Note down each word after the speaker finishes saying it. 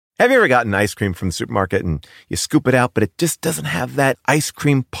Have you ever gotten ice cream from the supermarket and you scoop it out, but it just doesn't have that ice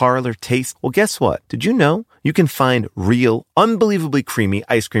cream parlor taste? Well, guess what? Did you know you can find real, unbelievably creamy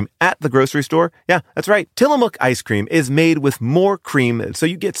ice cream at the grocery store? Yeah, that's right. Tillamook ice cream is made with more cream, so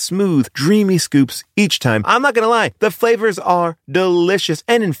you get smooth, dreamy scoops each time. I'm not going to lie, the flavors are delicious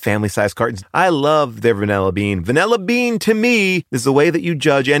and in family-sized cartons. I love their vanilla bean. Vanilla bean, to me, is the way that you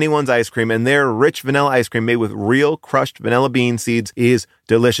judge anyone's ice cream, and their rich vanilla ice cream made with real crushed vanilla bean seeds is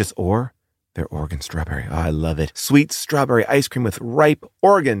delicious. Or their Oregon strawberry. Oh, I love it. Sweet strawberry ice cream with ripe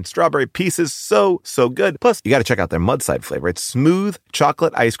Oregon strawberry pieces. So good. Plus, you got to check out their Mudside flavor. It's smooth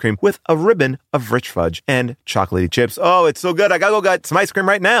chocolate ice cream with a ribbon of rich fudge and chocolatey chips. Oh, it's so good. I gotta go get some ice cream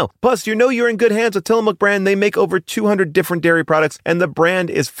right now. Plus, you know you're in good hands with Tillamook brand. They make over 200 different dairy products, and the brand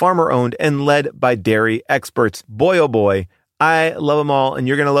is farmer-owned and led by dairy experts. Boy, oh boy. I love them all, and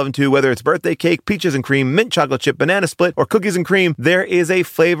you're going to love them too. Whether it's birthday cake, peaches and cream, mint chocolate chip, banana split, or cookies and cream, there is a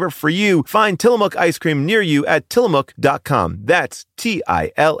flavor for you. Find Tillamook ice cream near you at tillamook.com. That's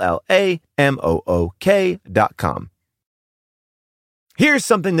TILLAMOOK.com. Here's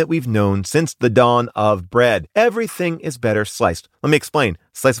something that we've known since the dawn of bread. Everything is better sliced. Let me explain.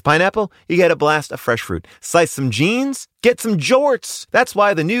 Slice a pineapple, you get a blast of fresh fruit. Slice some jeans, get some jorts. That's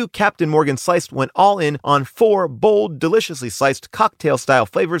why the new Captain Morgan Sliced went all in on 4 bold, deliciously sliced cocktail-style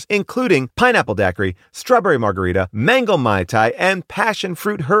flavors, including pineapple daiquiri, strawberry margarita, mango mai tai, and passion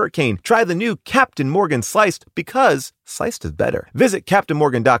fruit hurricane. Try the new Captain Morgan Sliced because sliced is better. Visit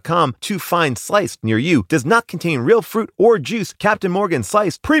CaptainMorgan.com to find Sliced near you. Does not contain real fruit or juice. Captain Morgan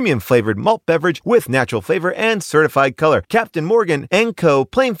Sliced, premium flavored malt beverage with natural flavor and certified color. Captain Morgan & Co.,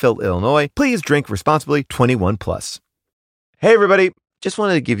 Plainfield, Illinois. Please drink responsibly. 21 plus. Hey, everybody. Just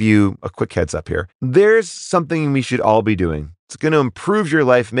wanted to give you a quick heads up here. There's something we should all be doing. It's going to improve your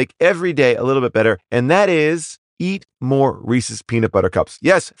life, make every day a little bit better, and that is eat more Reese's peanut butter cups.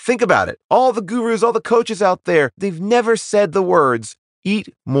 Yes, think about it. All the gurus, all the coaches out there, they've never said the words,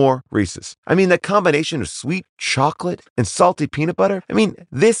 eat more Reese's. I mean, that combination of sweet chocolate and salty peanut butter, I mean,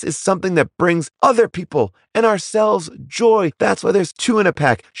 this is something that brings other people and ourselves joy. That's why there's 2 in a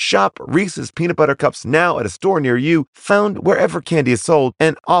pack. Shop Reese's peanut butter cups now at a store near you, found wherever candy is sold,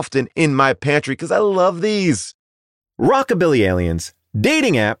 and often in my pantry, because I love these. Rockabilly aliens,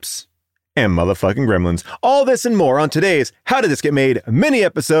 dating apps, and motherfucking gremlins. All this and more on today's How Did This Get Made mini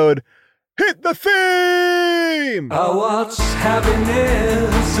episode. Hit the theme! I watched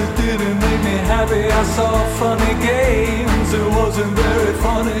happiness, it didn't make me happy. I saw funny games, it wasn't very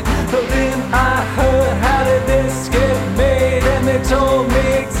funny. But then I heard How Did This Get Made, and they told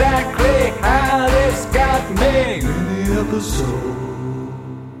me exactly how this got made. Mini episode.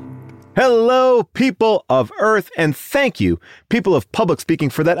 Hello, people of Earth, and thank you, people of public speaking,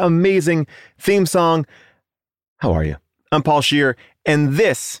 for that amazing theme song. How are you? I'm Paul Scheer, and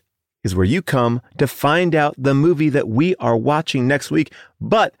this is where you come to find out the movie that we are watching next week.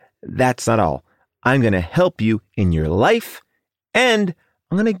 But that's not all. I'm going to help you in your life, and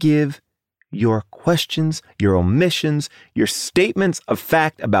I'm going to give your questions, your omissions, your statements of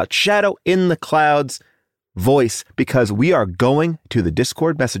fact about Shadow in the Clouds voice, because we are going to the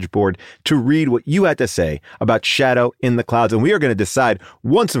Discord message board to read what you had to say about Shadow in the Clouds, and we are going to decide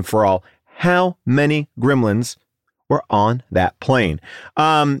once and for all how many gremlins were on that plane.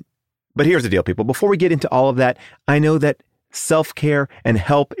 But here's the deal, people. Before we get into all of that, I know that self-care and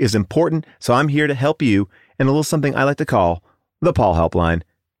help is important, so I'm here to help you in a little something I like to call the Paul Helpline.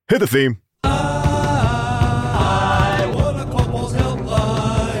 Hit the theme. I want a couple's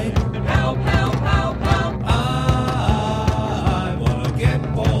helpline. Help, help, help, help. I want to get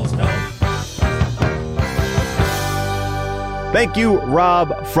Paul's help. Thank you,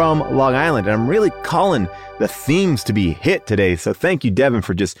 Rob from Long Island. And I'm really calling the themes to be hit today. So thank you, Devin,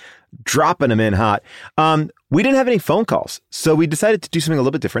 for just dropping them in hot. We didn't have any phone calls, so we decided to do something a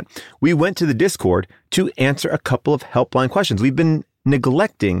little bit different. We went to the Discord to answer a couple of helpline questions. We've been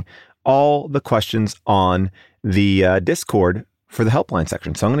neglecting all the questions on the Discord for the helpline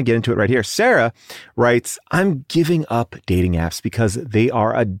section. So I'm going to get into it right here. Sarah writes, I'm giving up dating apps because they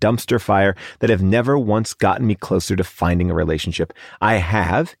are a dumpster fire that have never once gotten me closer to finding a relationship. I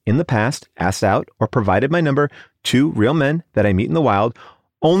have, in the past, asked out or provided my number to real men that I meet in the wild,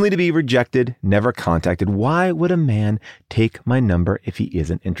 only to be rejected, never contacted. Why would a man take my number if he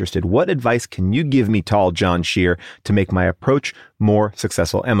isn't interested? What advice can you give me, Tall John Scheer, to make my approach more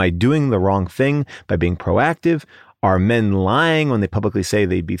successful? Am I doing the wrong thing by being proactive? Are men lying when they publicly say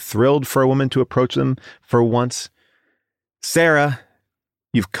they'd be thrilled for a woman to approach them for once? Sarah,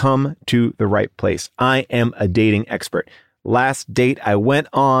 you've come to the right place. I am a dating expert. Last date I went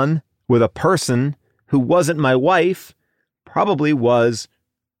on with a person who wasn't my wife probably was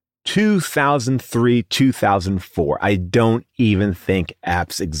 2003, 2004. I don't even think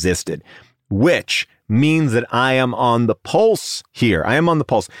apps existed, which means that I am on the pulse here. I am on the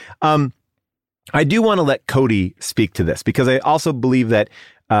pulse. I do want to let Cody speak to this because I also believe that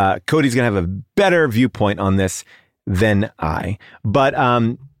Cody's going to have a better viewpoint on this than I. But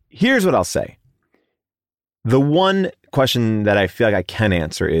here's what I'll say. The one question that I feel like I can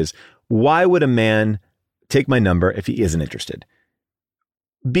answer is, why would a man take my number if he isn't interested?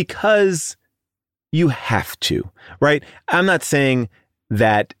 Because you have to, right? I'm not saying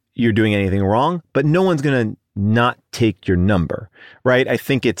that you're doing anything wrong, but no one's going to not take your number, right? I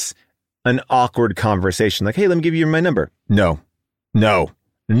think it's an awkward conversation. Like, hey, let me give you my number. No,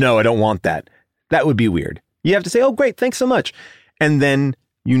 I don't want that. That would be weird. You have to say, oh, great, thanks so much. And then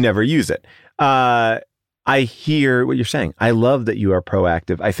you never use it. I hear what you're saying. I love that you are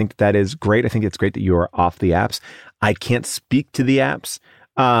proactive. I think that is great. I think it's great that you are off the apps. I can't speak to the apps.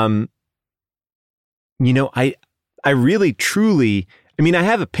 I really, truly, I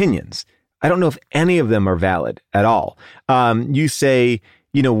have opinions. I don't know if any of them are valid at all. You say,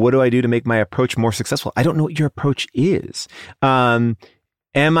 what do I do to make my approach more successful? I don't know what your approach is. Am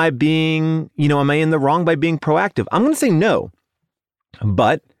I in the wrong by being proactive? I'm going to say no,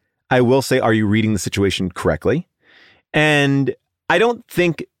 but I will say, are you reading the situation correctly? And I don't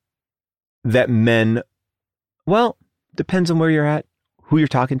think that men, well, depends on where you're at, who you're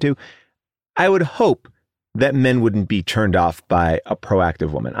talking to. I would hope that men wouldn't be turned off by a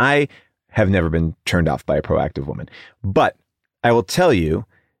proactive woman. I have never been turned off by a proactive woman, but I will tell you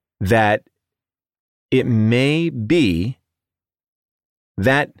that it may be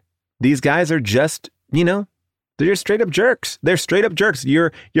that these guys are just, they're just straight up jerks. They're straight up jerks.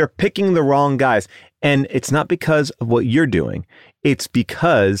 You're picking the wrong guys. And it's not because of what you're doing. It's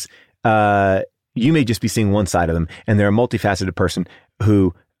because you may just be seeing one side of them, and they're a multifaceted person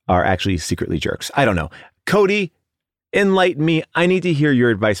who are actually secretly jerks. I don't know. Cody, enlighten me. I need to hear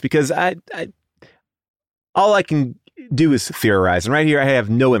your advice because all I can do is theorize. And right here, I have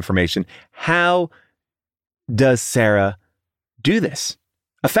no information. How does Sarah do this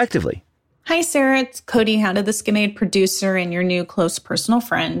effectively? Hi, Sarah. It's Cody Howda, the Skin Aid producer and your new close personal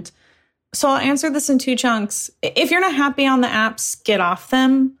friend. So I'll answer this in two chunks. If you're not happy on the apps, get off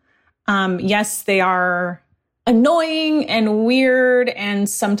them. Yes, they are annoying and weird and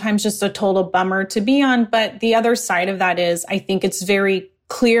sometimes just a total bummer to be on. But the other side of that is I think it's very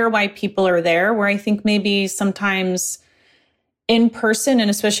clear why people are there, where I think maybe sometimes in person, and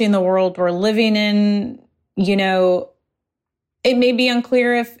especially in the world we're living in, it may be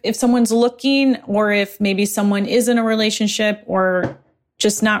unclear if someone's looking or if maybe someone is in a relationship or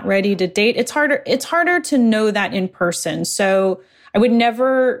just not ready to date. It's harder to know that in person. So I would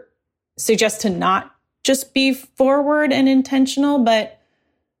never suggest to not just be forward and intentional, but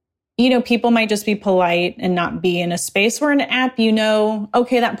people might just be polite and not be in a space where an app,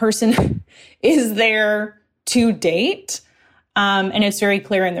 okay, that person is there to date. And it's very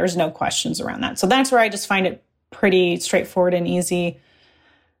clear and there's no questions around that. So that's where I just find it pretty straightforward and easy.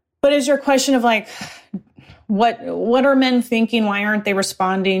 But is your question of what are men thinking? Why aren't they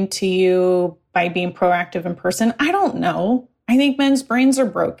responding to you by being proactive in person? I don't know. I think men's brains are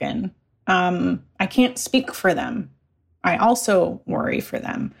broken. I can't speak for them. I also worry for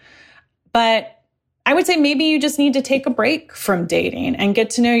them. But I would say maybe you just need to take a break from dating and get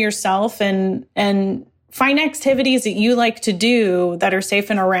to know yourself and find activities that you like to do that are safe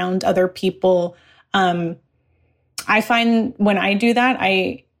and around other people. I find when I do that,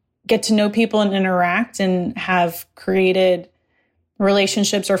 I get to know people and interact and have created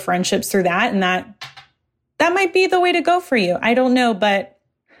relationships or friendships through that. And that might be the way to go for you. I don't know, but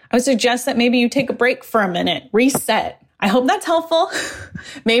I would suggest that maybe you take a break for a minute, reset. I hope that's helpful.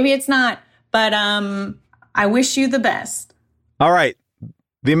 Maybe it's not, but I wish you the best. All right.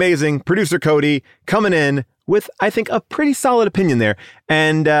 The amazing producer Cody coming in with, I think, a pretty solid opinion there.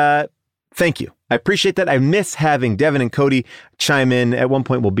 And thank you. I appreciate that. I miss having Devin and Cody chime in. At one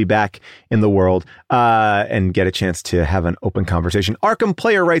point, we'll be back in the world and get a chance to have an open conversation. Arkham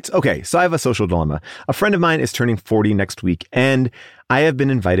Player writes, okay, so I have a social dilemma. A friend of mine is turning 40 next week, and I have been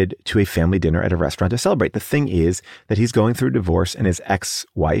invited to a family dinner at a restaurant to celebrate. The thing is that he's going through a divorce, and his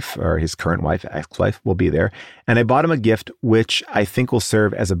ex-wife, or his current wife, ex-wife, will be there. And I bought him a gift, which I think will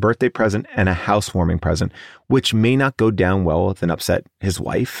serve as a birthday present and a housewarming present, which may not go down well with and upset his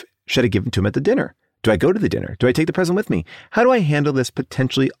wife. Should I give it to him at the dinner? Do I go to the dinner? Do I take the present with me? How do I handle this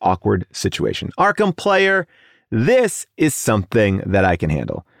potentially awkward situation? Arkham Player, this is something that I can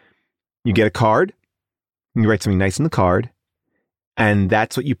handle. You get a card, you write something nice in the card, and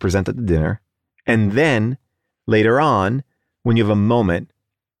that's what you present at the dinner. And then later on, when you have a moment,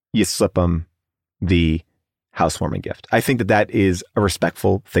 you slip them the housewarming gift. I think that that is a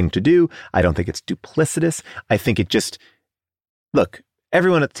respectful thing to do. I don't think it's duplicitous. I think it just, look,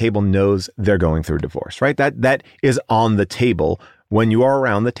 everyone at the table knows they're going through a divorce, right? That is on the table when you are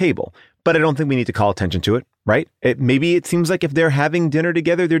around the table. But I don't think we need to call attention to it, right? Maybe it seems like if they're having dinner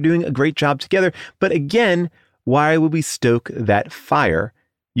together, they're doing a great job together. But again, why would we stoke that fire?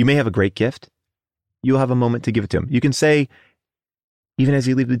 You may have a great gift. You'll have a moment to give it to them. You can say, even as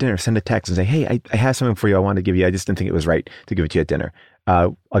you leave the dinner, send a text and say, hey, I have something for you I wanted to give you. I just didn't think it was right to give it to you at dinner.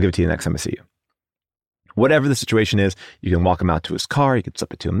 I'll give it to you next time I see you. Whatever the situation is, you can walk him out to his car. You can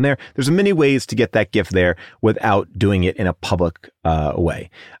slip it to him there. There's many ways to get that gift there without doing it in a public way.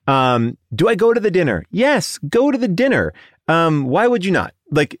 Do I go to the dinner? Yes, go to the dinner. Why would you not?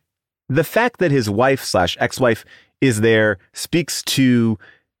 Like, the fact that his wife/ex-wife is there speaks to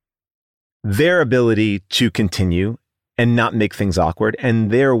their ability to continue and not make things awkward,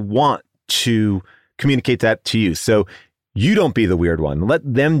 and their want to communicate that to you. So you don't be the weird one. Let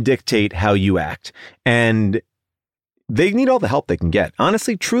them dictate how you act. And they need all the help they can get.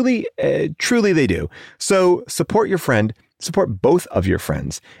 Honestly, truly they do. So support your friend, support both of your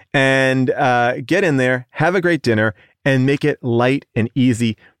friends, and get in there, have a great dinner, and make it light and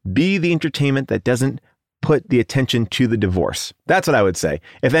easy. Be the entertainment that doesn't put the attention to the divorce. That's what I would say.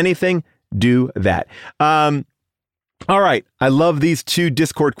 If anything, do that. All right. I love these 2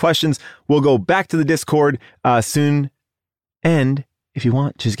 Discord questions. We'll go back to the Discord soon. And if you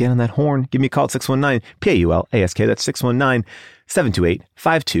want, just get on that horn. Give me a call at 619-PAULASK. That's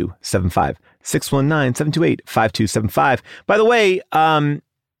 619-728-5275. 619-728-5275. By the way, I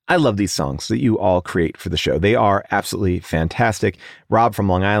love these songs that you all create for the show. They are absolutely fantastic. Rob from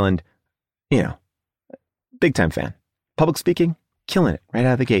Long Island, big time fan. Public speaking, killing it right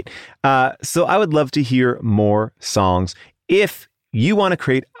out of the gate. So I would love to hear more songs. If you want to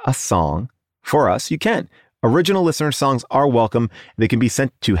create a song for us, you can. Original listener songs are welcome. They can be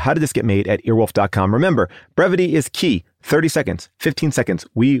sent to howdidthisgetmade@earwolf.com. Remember, brevity is key. 30 seconds, 15 seconds.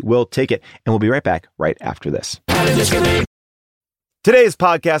 We will take it. And we'll be right back right after this. Today's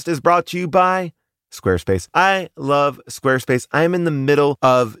podcast is brought to you by Squarespace. I love Squarespace. I'm in the middle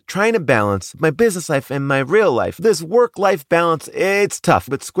of trying to balance my business life and my real life. This work-life balance, it's tough,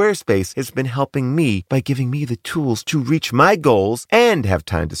 but Squarespace has been helping me by giving me the tools to reach my goals and have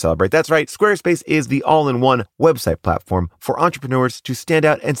time to celebrate. That's right. Squarespace is the all-in-one website platform for entrepreneurs to stand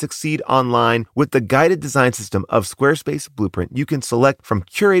out and succeed online. With the guided design system of Squarespace Blueprint, you can select from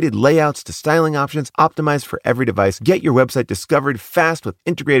curated layouts to styling options optimized for every device. Get your website discovered fast with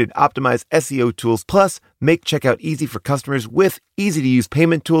integrated optimized SEO tools. Plus, make checkout easy for customers with easy-to-use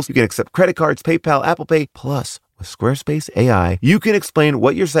payment tools. You can accept credit cards, PayPal, Apple Pay. Plus, with Squarespace AI, you can explain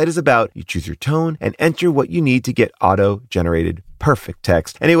what your site is about. You choose your tone and enter what you need to get auto-generated perfect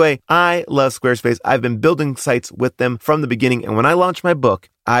text. Anyway, I love Squarespace. I've been building sites with them from the beginning. And when I launched my book,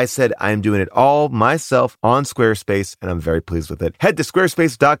 I said I'm doing it all myself on Squarespace, and I'm very pleased with it. Head to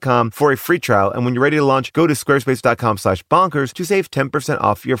squarespace.com for a free trial. And when you're ready to launch, go to squarespace.com/bonkers to save 10%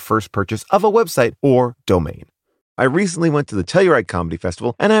 off your first purchase of a website or domain. I recently went to the Telluride Comedy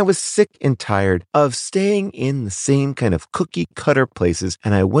Festival, and I was sick and tired of staying in the same kind of cookie cutter places.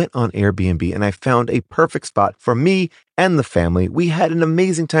 And I went on Airbnb and I found a perfect spot for me and the family. We had an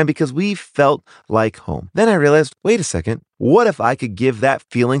amazing time because we felt like home. Then I realized, wait a second, what if I could give that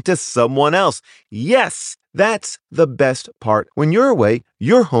feeling to someone else? Yes! That's the best part. When you're away,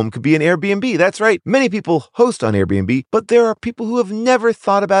 your home could be an Airbnb. That's right. Many people host on Airbnb, but there are people who have never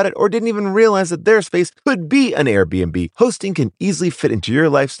thought about it or didn't even realize that their space could be an Airbnb. Hosting can easily fit into your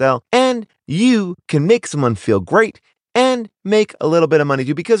lifestyle, and you can make someone feel great and make a little bit of money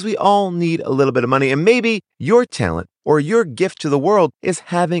too, because we all need a little bit of money. And maybe your talent or your gift to the world is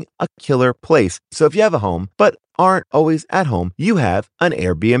having a killer place. So if you have a home, but aren't always at home, you have an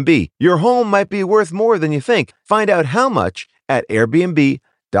Airbnb. Your home might be worth more than you think. Find out how much at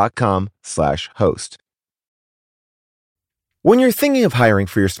airbnb.com/host. When you're thinking of hiring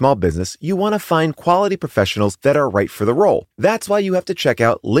for your small business, you want to find quality professionals that are right for the role. That's why you have to check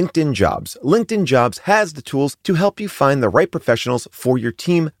out LinkedIn Jobs. LinkedIn Jobs has the tools to help you find the right professionals for your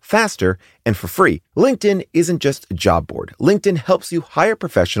team faster and for free. LinkedIn isn't just a job board. LinkedIn helps you hire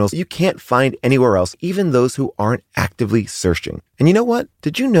professionals you can't find anywhere else, even those who aren't actively searching. And you know what?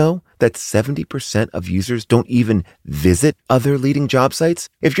 Did you know that 70% of users don't even visit other leading job sites?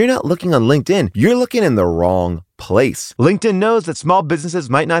 If you're not looking on LinkedIn, you're looking in the wrong place. LinkedIn knows that small businesses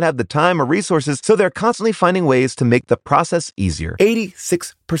might not have the time or resources, so they're constantly finding ways to make the process easier.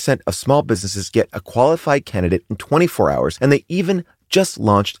 86% of small businesses get a qualified candidate in 24 hours, and they even just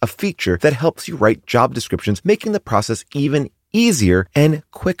launched a feature that helps you write job descriptions, making the process even easier and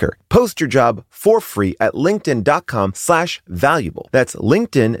quicker. Post your job for free at linkedin.com/valuable. That's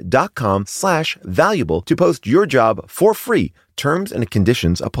linkedin.com/valuable to post your job for free. Terms and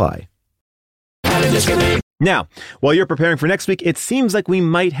conditions apply. Now, while you're preparing for next week, it seems like we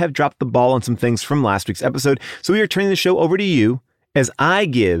might have dropped the ball on some things from last week's episode. So we are turning the show over to you as I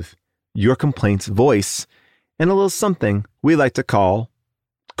give your complaints voice and a little something we like to call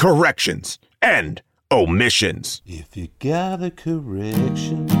corrections and omissions. If you got a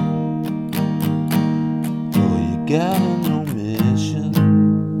correction or you got an omission,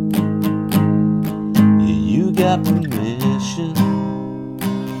 you got permission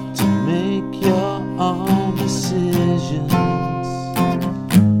to make your own decisions.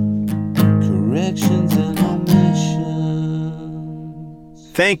 Corrections and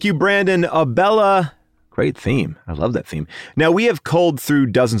omissions. Thank you, Brandon Abella. Great theme. I love that theme. Now, we have culled through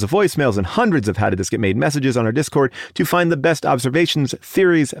dozens of voicemails and hundreds of How Did This Get Made messages on our Discord to find the best observations,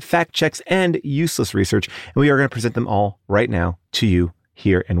 theories, fact checks, and useless research. And we are going to present them all right now to you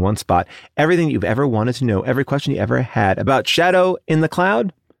here in one spot. Everything you've ever wanted to know, every question you ever had about Shadow in the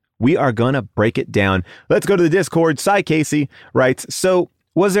Cloud, we are going to break it down. Let's go to the Discord. Cy Casey writes, so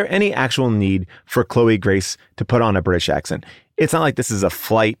was there any actual need for Chloe Grace to put on a British accent? It's not like this is a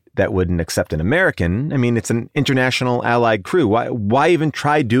flight that wouldn't accept an American. I mean, it's an international allied crew. Why even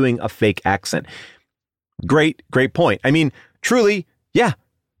try doing a fake accent? Great point. I mean, truly, yeah.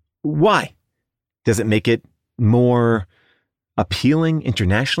 Why? Does it make it more appealing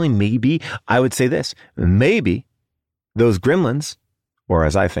internationally? Maybe. I would say this. Maybe those gremlins, or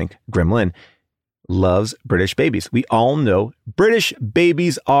as I think, gremlin, loves British babies. We all know British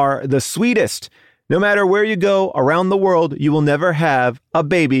babies are the sweetest. No matter where you go around the world, you will never have a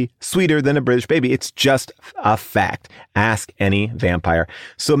baby sweeter than a British baby. It's just a fact. Ask any vampire.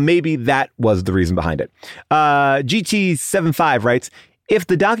 So maybe that was the reason behind it. GT75 writes, if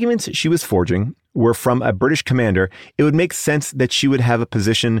the documents she was forging were from a British commander, it would make sense that she would have a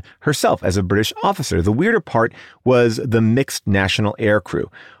position herself as a British officer. The weirder part was the mixed national air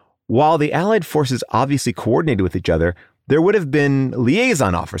crew. While the Allied forces obviously coordinated with each other, there would have been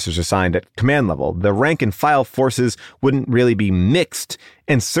liaison officers assigned at command level. The rank and file forces wouldn't really be mixed,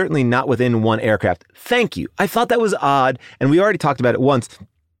 and certainly not within one aircraft. Thank you. I thought that was odd, and we already talked about it once.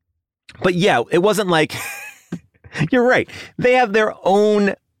 But yeah, it wasn't like, you're right. They have their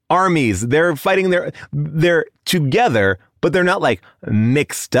own armies. They're fighting they're together, but they're not like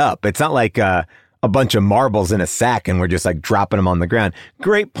mixed up. It's not like a bunch of marbles in a sack and we're just like dropping them on the ground.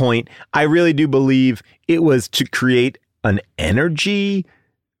 Great point. I really do believe it was to create an energy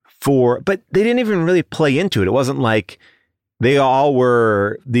but they didn't even really play into it. It wasn't like they all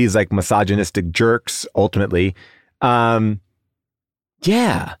were these like misogynistic jerks ultimately. Yeah.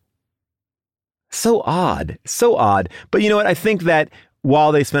 So odd. But you know what? I think that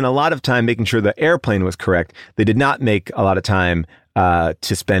while they spent a lot of time making sure the airplane was correct, they did not make a lot of time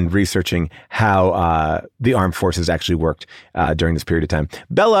to spend researching how the armed forces actually worked during this period of time.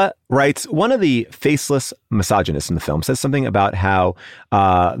 Bella writes, one of the faceless misogynists in the film says something about how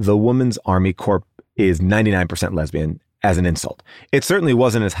the Women's Army Corps is 99% lesbian as an insult. It certainly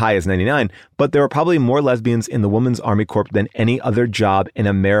wasn't as high as 99, but there were probably more lesbians in the Women's Army Corps than any other job in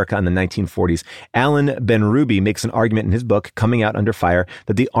America in the 1940s. Alan Benrubi makes an argument in his book, Coming Out Under Fire,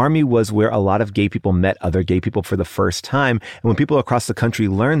 that the Army was where a lot of gay people met other gay people for the first time. And when people across the country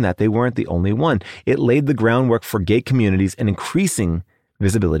learned that, they weren't the only one. It laid the groundwork for gay communities and increasing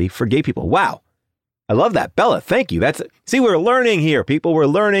visibility for gay people. Wow. I love that. Bella, thank you. See, we're learning here, people. We're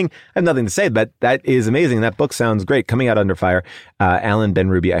learning. I have nothing to say, but that is amazing. That book sounds great. Coming Out Under Fire, Alan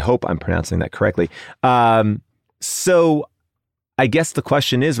Benrubi. I hope I'm pronouncing that correctly. So I guess the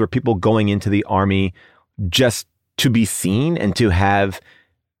question is, were people going into the Army just to be seen and to have,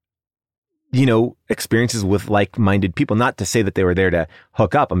 experiences with like-minded people? Not to say that they were there to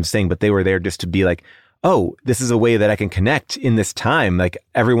hook up. I'm saying, but they were there just to be like, oh, this is a way that I can connect in this time. Like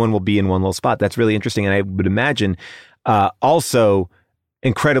everyone will be in one little spot. That's really interesting. And I would imagine also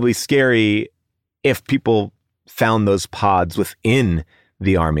incredibly scary if people found those pods within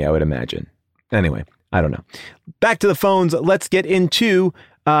the Army, I would imagine. Anyway, I don't know. Back to the phones. Let's get into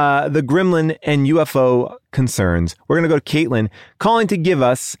the gremlin and UFO concerns. We're going to go to Caitlin calling to give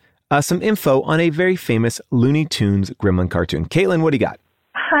us some info on a very famous Looney Tunes gremlin cartoon. Caitlin, what do you got?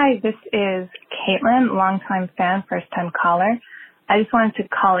 Hi, this is Caitlin, longtime fan, first-time caller. I just wanted to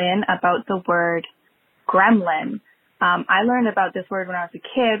call in about the word gremlin. I learned about this word when I was a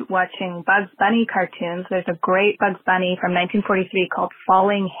kid watching Bugs Bunny cartoons. There's a great Bugs Bunny from 1943 called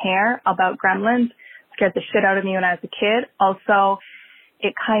Falling Hair about gremlins. Scared the shit out of me when I was a kid. Also,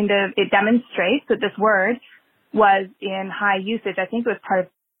 it demonstrates that this word was in high usage. I think it was part of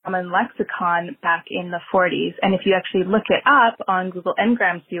common lexicon back in the 40s. And if you actually look it up on Google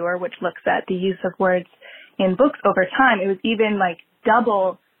Ngrams Viewer, which looks at the use of words in books over time, it was even like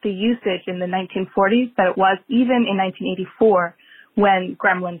double the usage in the 1940s that it was even in 1984 when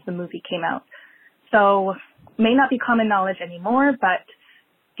Gremlins, the movie, came out. So may not be common knowledge anymore, but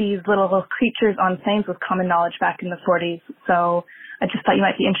these little creatures on planes was common knowledge back in the 40s. So I just thought you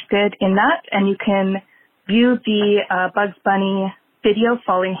might be interested in that. And you can view the Bugs Bunny video,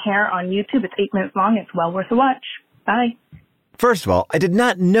 Falling Hair, on YouTube. It's 8 minutes long. It's well worth a watch. Bye. First of all, I did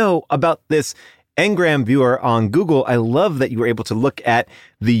not know about this Ngram Viewer on Google. I love that you were able to look at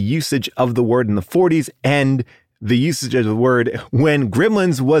the usage of the word in the 40s and the usage of the word when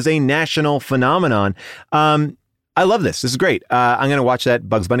Gremlins was a national phenomenon. I love this. This is great. I'm going to watch that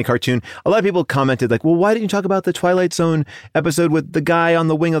Bugs Bunny cartoon. A lot of people commented like, well, why didn't you talk about the Twilight Zone episode with the guy on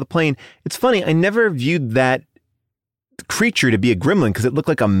the wing of the plane? It's funny. I never viewed that creature to be a gremlin because it looked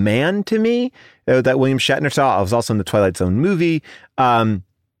like a man to me that William Shatner saw. I was also in the Twilight Zone movie.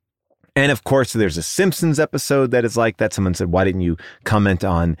 And of course, there's a Simpsons episode that is like that. Someone said, why didn't you comment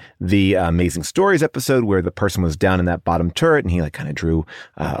on the Amazing Stories episode where the person was down in that bottom turret and he like kind of drew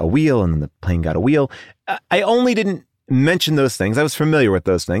a wheel and then the plane got a wheel? I only didn't mention those things. I was familiar with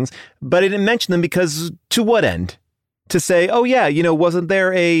those things, but I didn't mention them because to what end? To say, oh yeah, wasn't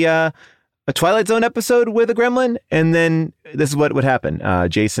there a Twilight Zone episode with a gremlin? And then this is what would happen.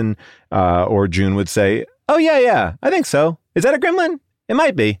 Jason or June would say, oh yeah, I think so. Is that a gremlin? It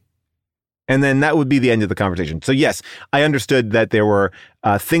might be. And then that would be the end of the conversation. So yes, I understood that there were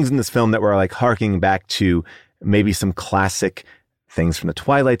things in this film that were like harking back to maybe some classic things from the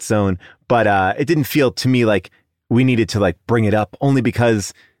Twilight Zone, but it didn't feel to me like we needed to like bring it up only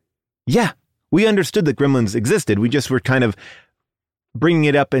because, yeah, we understood that gremlins existed. We just were kind of bringing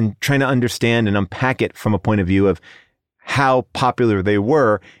it up and trying to understand and unpack it from a point of view of how popular they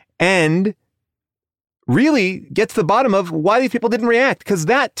were and really get to the bottom of why these people didn't react. Because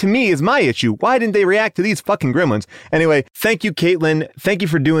that, to me, is my issue. Why didn't they react to these fucking gremlins? Anyway, thank you, Caitlin. Thank you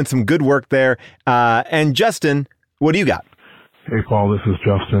for doing some good work there. And Justin, what do you got? Hey, Paul, this is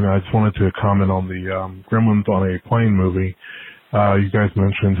Justin. I just wanted to comment on the Gremlins on a Plane movie. You guys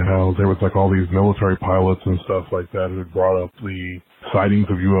mentioned how there was like all these military pilots and stuff like that that brought up the sightings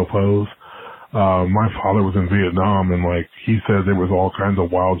of UFOs. My father was in Vietnam and like he said there was all kinds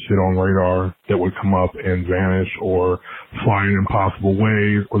of wild shit on radar that would come up and vanish or fly in impossible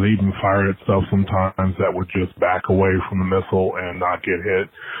ways, or they even fired at stuff sometimes that would just back away from the missile and not get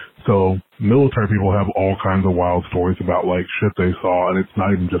hit. So military people have all kinds of wild stories about like shit they saw, and it's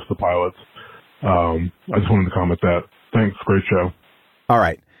not even just the pilots. I just wanted to comment that. Thanks. Great show. All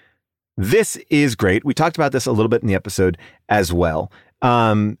right. This is great. We talked about this a little bit in the episode as well.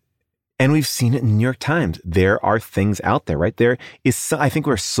 And we've seen it in the New York Times. There are things out there, right? There is, I think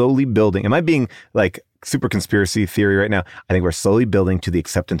we're slowly building. Am I being like super conspiracy theory right now? I think we're slowly building to the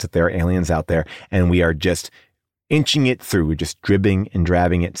acceptance that there are aliens out there, and we are just inching it through. We're just dribbing and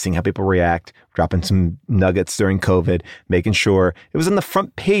drabbing it, seeing how people react, dropping some nuggets during COVID, making sure it was on the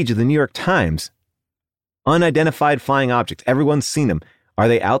front page of the New York Times. Unidentified flying objects. Everyone's seen them. Are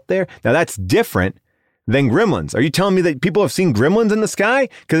they out there? Now that's different than gremlins. Are you telling me that people have seen gremlins in the sky?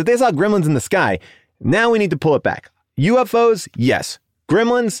 Because if they saw gremlins in the sky, now we need to pull it back. UFOs, yes.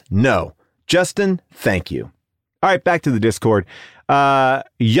 Gremlins, no. Justin, thank you. All right, back to the Discord.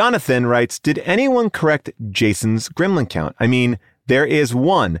 Jonathan writes, did anyone correct Jason's gremlin count? I mean, there is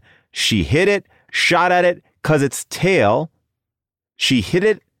one. She hit it, shot at it, cause its tail. She hit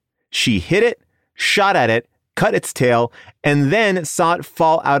it, shot at it, cut its tail, and then saw it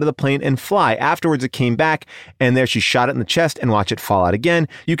fall out of the plane and fly. Afterwards, it came back, and there she shot it in the chest and watched it fall out again.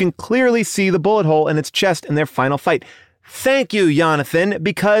 You can clearly see the bullet hole in its chest in their final fight. Thank you, Jonathan,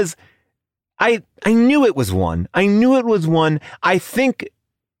 because I knew it was one. I knew it was one. I think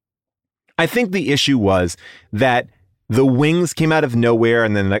the issue was that the wings came out of nowhere,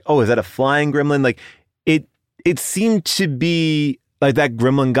 and then like, oh, is that a flying gremlin? Like it seemed to be like that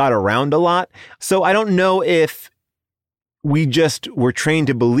gremlin got around a lot. So I don't know if we just were trained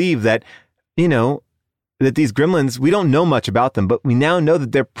to believe that, that these gremlins, we don't know much about them, but we now know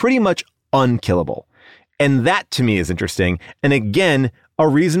that they're pretty much unkillable. And that to me is interesting. And again, a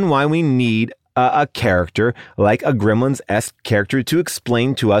reason why we need a character like a Gremlins-esque character to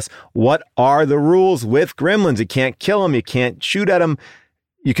explain to us what are the rules with gremlins. You can't kill them. You can't shoot at them.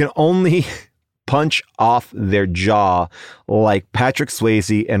 You can only punch off their jaw like Patrick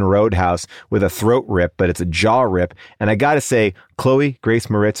Swayze and Roadhouse with a throat rip, but it's a jaw rip. And I got to say, Chloe Grace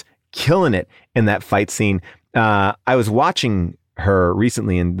Moretz killing it in that fight scene. I was watching her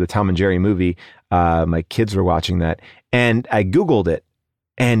recently in the Tom and Jerry movie, My kids were watching that, and I Googled it,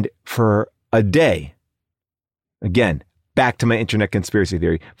 and for a day, again, back to my internet conspiracy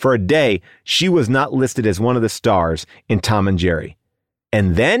theory, for a day, she was not listed as one of the stars in Tom and Jerry.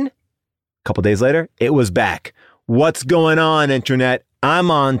 And then, a couple days later, it was back. What's going on, internet? I'm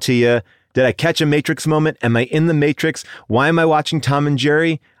on to you. Did I catch a Matrix moment? Am I in the Matrix? Why am I watching Tom and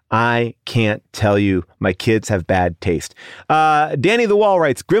Jerry? I can't tell you. My kids have bad taste. Danny the Wall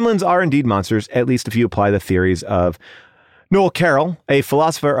writes, Gremlins are indeed monsters, at least if you apply the theories of Noel Carroll, a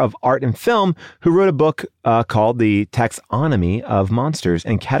philosopher of art and film who wrote a book called The Taxonomy of Monsters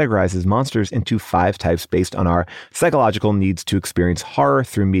and categorizes monsters into 5 types based on our psychological needs to experience horror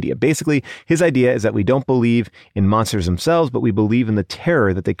through media. Basically, his idea is that we don't believe in monsters themselves, but we believe in the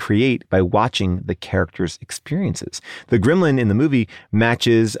terror that they create by watching the characters' experiences. The gremlin in the movie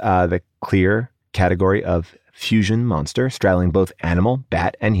matches the clear category of fusion monster, straddling both animal,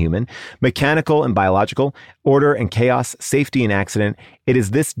 bat, and human, mechanical and biological, order and chaos, safety and accident. It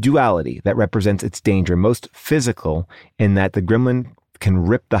is this duality that represents its danger, most physical in that the gremlin can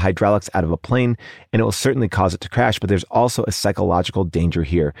rip the hydraulics out of a plane and it will certainly cause it to crash, but there's also a psychological danger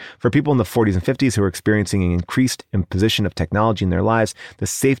here. For people in the 40s and 50s who are experiencing an increased imposition of technology in their lives, the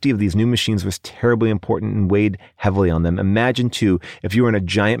safety of these new machines was terribly important and weighed heavily on them. Imagine, too, if you were in a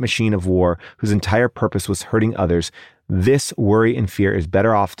giant machine of war whose entire purpose was hurting others. This worry and fear is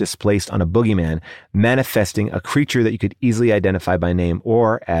better off displaced on a boogeyman, manifesting a creature that you could easily identify by name,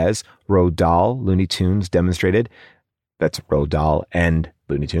 or as Roald Dahl, Looney Tunes demonstrated, that's Roald Dahl and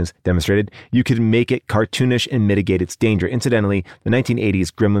Looney Tunes demonstrated, you could make it cartoonish and mitigate its danger. Incidentally, the 1980s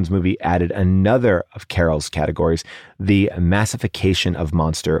Gremlins movie added another of Carroll's categories, the massification of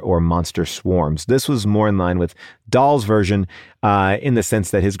monster or monster swarms. This was more in line with Dahl's version in the sense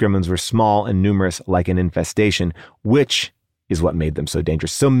that his gremlins were small and numerous like an infestation, which is what made them so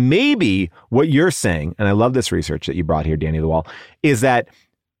dangerous. So maybe what you're saying, and I love this research that you brought here, Danny the Wall, is that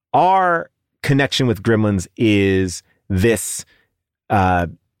our connection with gremlins is this,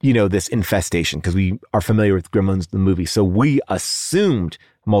 this infestation, because we are familiar with Gremlins, the movie. So we assumed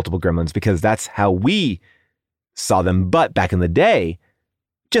multiple gremlins because that's how we saw them. But back in the day,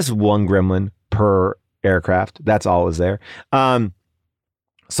 just one gremlin per aircraft. That's all was there.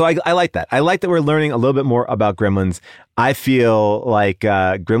 So I like that. I like that we're learning a little bit more about gremlins. I feel like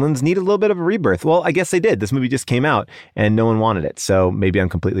gremlins need a little bit of a rebirth. Well, I guess they did. This movie just came out and no one wanted it. So maybe I'm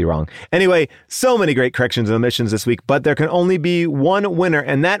completely wrong. Anyway, so many great corrections and omissions this week, but there can only be one winner.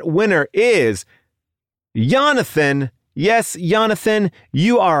 And that winner is Jonathan. Yes, Jonathan,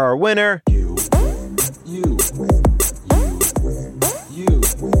 you are our winner.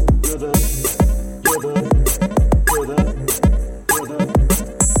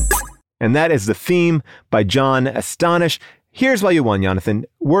 And that is The Theme by John Astonish. Here's why you won, Jonathan.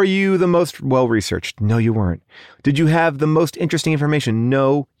 Were you the most well-researched? No, you weren't. Did you have the most interesting information?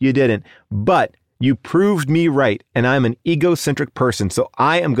 No, you didn't. But you proved me right, and I'm an egocentric person, so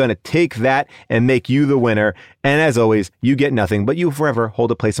I am going to take that and make you the winner. And as always, you get nothing, but you forever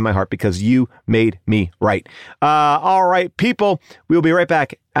hold a place in my heart because you made me right. All right, people, we'll be right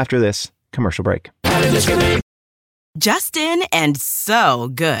back after this commercial break. Just in and so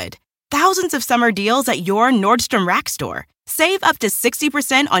good. Thousands of summer deals at your Nordstrom Rack store. Save up to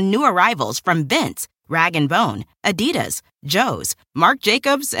 60% on new arrivals from Vince, Rag & Bone, Adidas, Joe's, Marc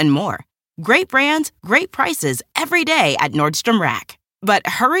Jacobs, and more. Great brands, great prices every day at Nordstrom Rack. But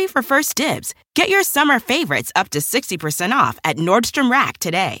hurry for first dibs. Get your summer favorites up to 60% off at Nordstrom Rack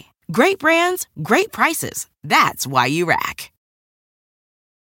today. Great brands, great prices. That's why you rack.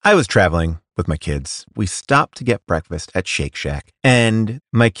 I was traveling with my kids. We stopped to get breakfast at Shake Shack. And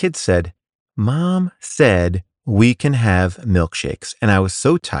my kids said, Mom said we can have milkshakes. And I was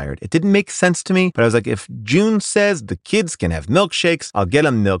so tired. It didn't make sense to me, but I was like, if June says the kids can have milkshakes, I'll get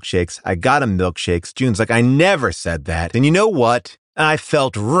them milkshakes. I got them milkshakes. June's like, I never said that. And you know what? I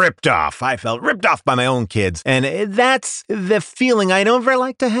felt ripped off. I felt ripped off by my own kids. And that's the feeling I never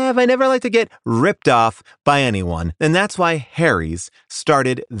like to have. I never like to get ripped off by anyone. And that's why Harry's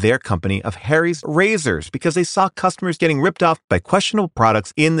started their company of Harry's Razors, because they saw customers getting ripped off by questionable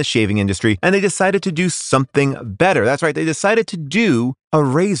products in the shaving industry, and they decided to do something better. That's right. They decided to do a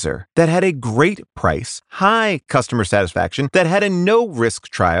razor that had a great price, high customer satisfaction, that had a no-risk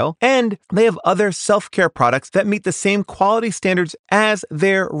trial, and they have other self-care products that meet the same quality standards as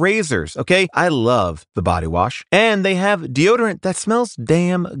their razors, okay? I love the body wash, and they have deodorant that smells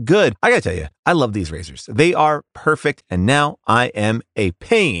damn good. I gotta tell you, I love these razors. They are perfect, and now I am a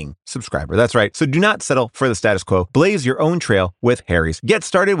paying subscriber. That's right. So do not settle for the status quo. Blaze your own trail with Harry's. Get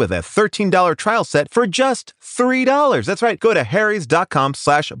started with a $13 trial set for just $3. That's right. Go to harrys.com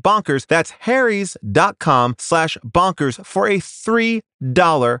harrys.com/bonkers. That's harrys.com/bonkers for a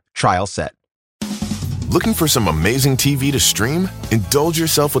 $3 trial set. Looking for some amazing TV to stream? Indulge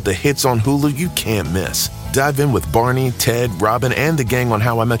yourself with the hits on Hulu you can't miss. Dive in with Barney, Ted, Robin, and the gang on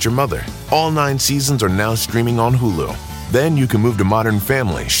How I Met Your Mother. All 9 seasons are now streaming on Hulu. Then you can move to Modern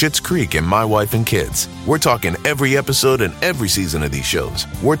Family, Schitt's Creek, and My Wife and Kids. We're talking every episode and every season of these shows.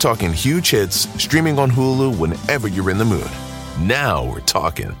 We're talking huge hits, streaming on Hulu whenever you're in the mood. Now we're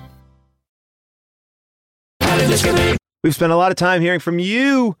talking. We've spent a lot of time hearing from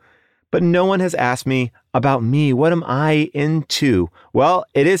you, but no one has asked me about me. What am I into? Well,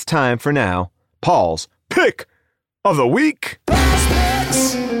 it is time for now, Paul's Pick of the Week.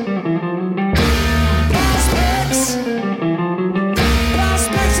 Prospects.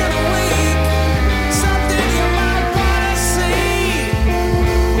 Prospects of the week. Something you might want to see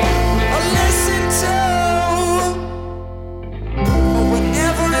or listen to. Or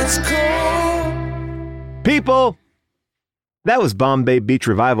whenever it's cool. People, that was Bombay Beach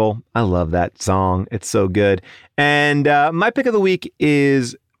Revival. I love that song. It's so good. And my pick of the week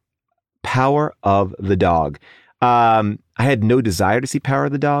is Power of the Dog. I had no desire to see Power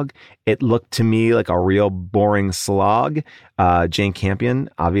of the Dog. It looked to me like a real boring slog. Jane Campion,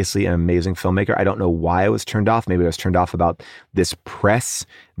 obviously an amazing filmmaker. I don't know why I was turned off. Maybe I was turned off about this press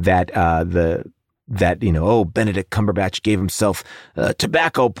that Benedict Cumberbatch gave himself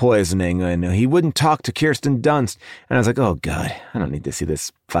tobacco poisoning and he wouldn't talk to Kirsten Dunst. And I was like, oh God, I don't need to see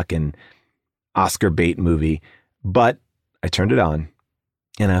this fucking Oscar bait movie. But I turned it on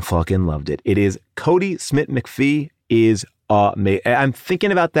and I fucking loved it. It is Cody Smith-McPhee is amazing. I'm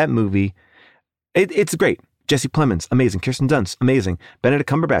thinking about that movie. It's great. Jesse Plemons, amazing. Kirsten Dunst, amazing. Benedict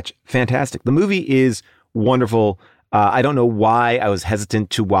Cumberbatch, fantastic. The movie is wonderful. I don't know why I was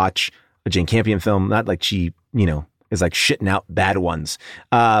hesitant to watch a Jane Campion film. Not like she, is like shitting out bad ones.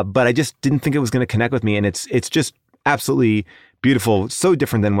 But I just didn't think it was going to connect with me. And it's just absolutely beautiful. So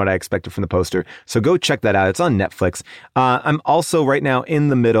different than what I expected from the poster. So go check that out. It's on Netflix. I'm also right now in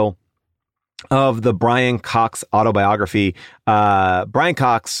the middle of the Brian Cox autobiography. Brian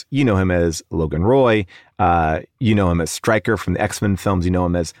Cox, you know him as Logan Roy. You know him as Stryker from the X-Men films. You know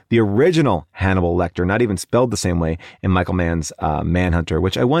him as the original Hannibal Lecter, not even spelled the same way in Michael Mann's Manhunter,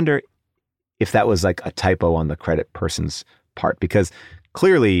 which I wonder if that was like a typo on the credit person's part, because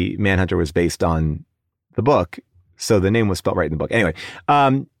clearly Manhunter was based on the book. So the name was spelled right in the book. Anyway,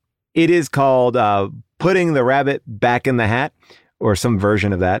 it is called Putting the Rabbit Back in the Hat, or some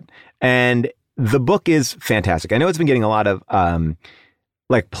version of that. And the book is fantastic. I know it's been getting a lot of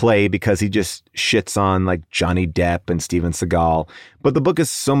play because he just shits on like Johnny Depp and Steven Seagal. But the book is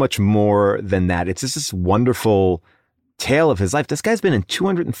so much more than that. It's just this wonderful tale of his life. This guy's been in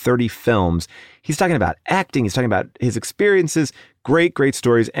 230 films. He's talking about acting. He's talking about his experiences. Great, great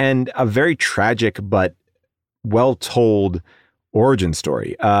stories, and a very tragic but well-told origin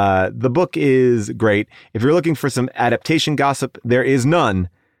story. The book is great. If you're looking for some adaptation gossip, there is none.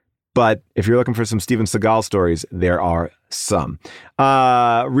 But if you're looking for some Steven Seagal stories, there are some.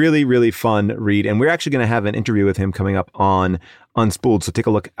 Really, really fun read. And we're actually going to have an interview with him coming up on Unspooled. So take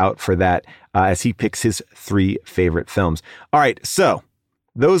a look out for that as he picks his 3 favorite films. All right. So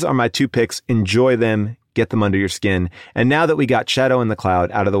those are my 2 picks. Enjoy them. Get them under your skin. And now that we got Shadow in the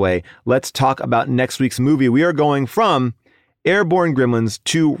Cloud out of the way, let's talk about next week's movie. We are going from Airborne Gremlins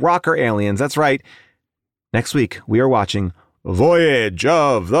to Rocker Aliens. That's right. Next week, we are watching Voyage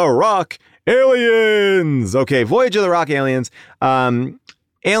of the Rock Aliens. Okay, Voyage of the Rock Aliens.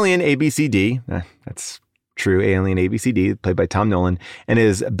 Alien ABCD. That's true. Alien ABCD, played by Tom Nolan, and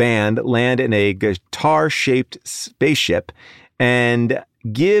his band land in a guitar-shaped spaceship and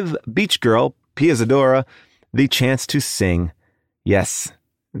give Beach Girl Pia Zadora the chance to sing. Yes,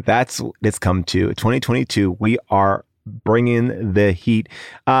 that's what it's come to. 2022, we are bringing the heat.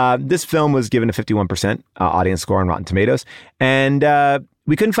 This film was given a 51% audience score on Rotten Tomatoes, and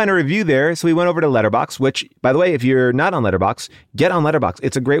we couldn't find a review there, so we went over to Letterboxd, which, by the way, if you're not on Letterboxd, get on Letterboxd.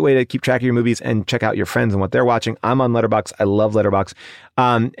 It's a great way to keep track of your movies and check out your friends and what they're watching. I'm on Letterboxd. I love Letterboxd.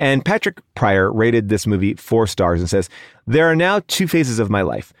 And Patrick Pryor rated this movie 4 stars and says, "There are now 2 phases of my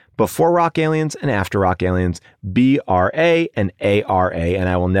life. Before Rock Aliens and after Rock Aliens, BRA and ARA, and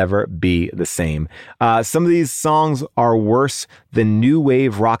I will never be the same." Some of these songs are worse than new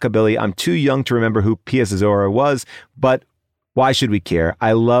wave rockabilly. I'm too young to remember who Pia Zadora was, but why should we care?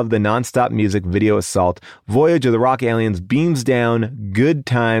 I love the nonstop music video assault. Voyage of the Rock Aliens beams down good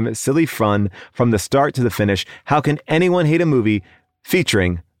time, silly fun from the start to the finish. How can anyone hate a movie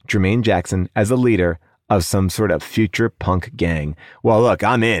featuring Jermaine Jackson as the leader of some sort of future punk gang? Well, look,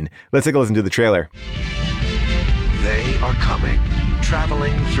 I'm in. Let's take a listen to the trailer. They are coming.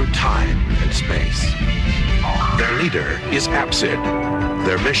 traveling through time and space. Their leader is Absid.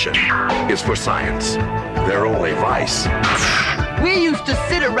 Their mission is for science. Their only vice We used to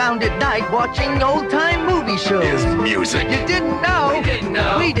sit around at night watching old-time movie shows. is music. You didn't know. We didn't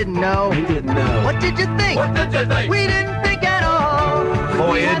know. We didn't know. We didn't know. What did you think? What did you think? We didn't think at all.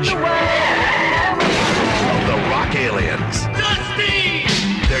 Voyage We had the way. of the Rock Aliens. Dusty!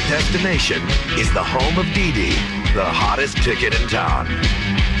 Their destination is the home of Dee Dee, the hottest ticket in town.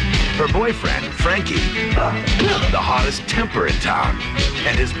 Her boyfriend, Frankie, the hottest temper in town.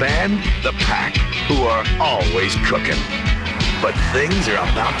 And his band, The Pack, who are always cooking. But things are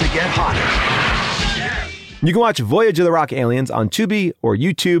about to get hotter. You can watch Voyage of the Rock Aliens on Tubi or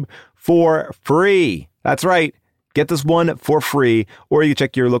YouTube for free. That's right. Get this one for free, or you can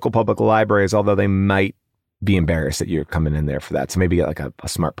check your local public libraries, although they might be embarrassed that you're coming in there for that. So maybe get like a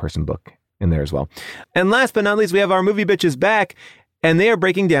smart person book in there as well. And last but not least, we have our movie bitches back, and they are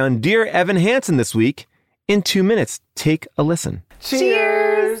breaking down Dear Evan Hansen this week in 2 minutes. Take a listen.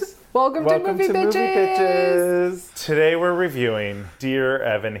 Cheers! Welcome to Movie Bitches. Today we're reviewing Dear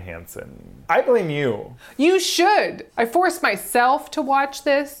Evan Hansen. I blame you. You should. I forced myself to watch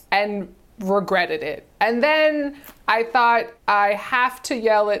this and regretted it. And then I thought I have to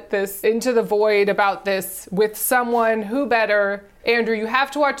yell at this into the void about this with someone who better. Andrew, you have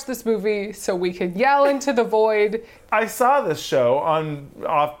to watch this movie so we can yell into the void. I saw this show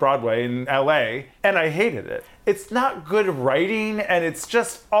off Broadway in LA and I hated it. It's not good writing and it's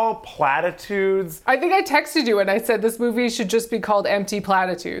just all platitudes. I think I texted you and I said this movie should just be called Empty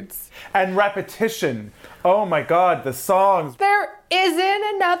Platitudes. And repetition. Oh my God, the songs. There isn't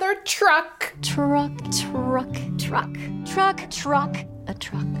another truck. Truck, truck, truck, truck, truck, a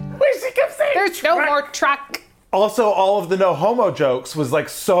truck. Wait, she kept saying There's truck. no more truck. Also, all of the no homo jokes was like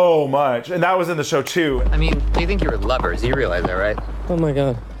so much. And that was in the show too. I mean, you think you were lovers. You realize that, right? Oh my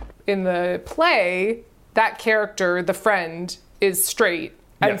God. In the play, that character, the friend, is straight.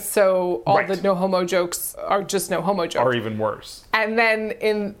 And Yes. so all Right. the no homo jokes are just no homo jokes. Or even worse. And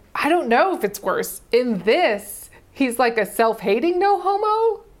then I don't know if it's worse. In this, he's like a self-hating no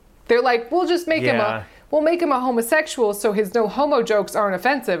homo. They're like, we'll just make we'll make him a homosexual so his no homo jokes aren't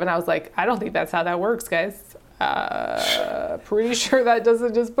offensive. And I was like, I don't think that's how that works, guys. Pretty sure that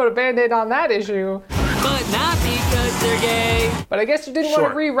doesn't just put a Band-Aid on that issue. But not because they're gay. But I guess you didn't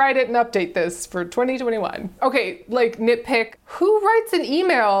want to rewrite it and update this for 2021. Okay, like nitpick. Who writes an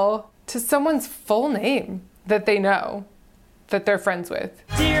email to someone's full name that they know, that they're friends with?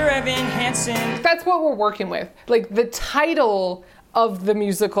 Dear Evan Hansen. That's what we're working with. Like the title of the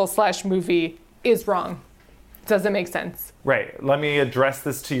musical/movie is wrong. Doesn't make sense. Right. Let me address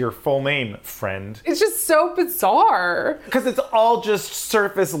this to your full name, friend. It's just so bizarre. Because it's all just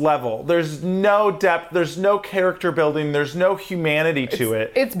surface level. There's no depth. There's no character building. There's no humanity to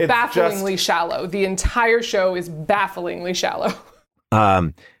it. It's bafflingly shallow. The entire show is bafflingly shallow.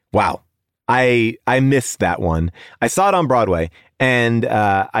 Wow. I missed that one. I saw it on Broadway, and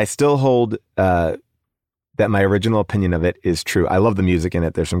I still hold that my original opinion of it is true. I love the music in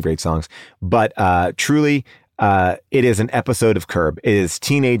it. There's some great songs. But truly, it is an episode of Curb. It is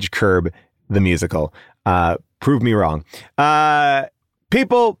Teenage Curb, the musical. Prove me wrong.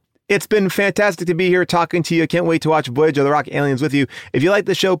 People, it's been fantastic to be here talking to you. I can't wait to watch Voyage of the Rock Aliens with you. If you like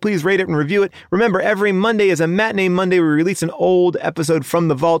the show, please rate it and review it. Remember, every Monday is a Matinee Monday. We release an old episode from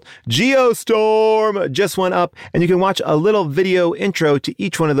the vault. Geostorm just went up, and you can watch a little video intro to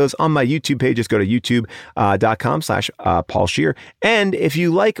each one of those on my YouTube page. Just go to youtube.com/Paul Scheer. And if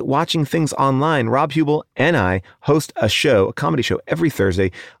you like watching things online, Rob Hubel and I host a comedy show every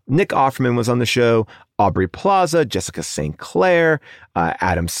Thursday. Nick Offerman was on the show, Aubrey Plaza, Jessica St. Clair,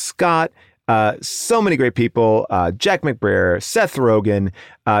 Adam Scott, so many great people, Jack McBrayer, Seth Rogen,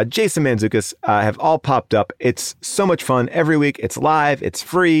 Jason Mantzoukas have all popped up. It's so much fun every week. It's live, it's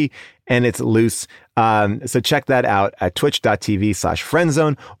free, and it's loose. So check that out at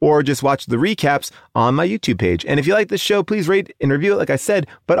twitch.tv/friendzone, or just watch the recaps on my YouTube page. And if you like this show, please rate and review it, like I said,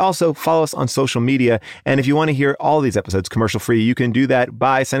 but also follow us on social media. And if you want to hear all these episodes commercial free, you can do that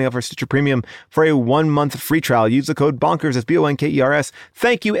by signing up for Stitcher Premium for a 1-month free trial. Use the code BONKERS, that's BONKERS.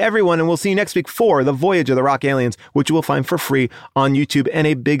 Thank you, everyone, and we'll see you next week for The Voyage of the Rock Aliens, which you will find for free on YouTube. And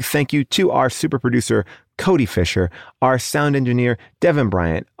a big thank you to our super producer, Cody Fisher, our sound engineer, Devin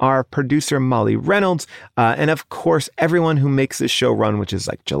Bryant, our producer, Molly Reynolds, and of course, everyone who makes this show run, which is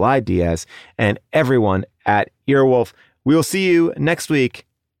like July Diaz, and everyone at Earwolf. We will see you next week.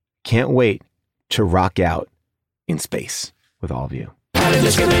 Can't wait to rock out in space with all of you.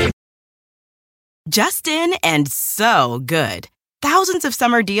 Just in and so good. Thousands of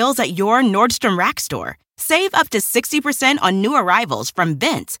summer deals at your Nordstrom Rack store. Save up to 60% on new arrivals from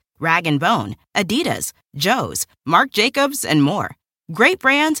Vince, Rag & Bone, Adidas, Joe's, Marc Jacobs, and more. Great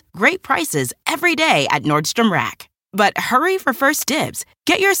brands, great prices every day at Nordstrom Rack. But hurry for first dibs.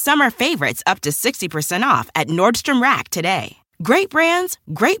 Get your summer favorites up to 60% off at Nordstrom Rack today. Great brands,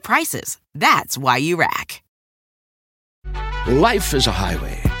 great prices. That's why you rack. Life is a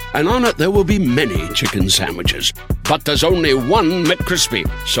highway, and on it there will be many chicken sandwiches. But there's only one McCrispy.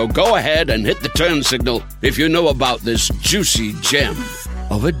 So go ahead and hit the turn signal if you know about this juicy gem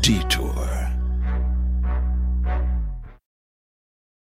of a detour.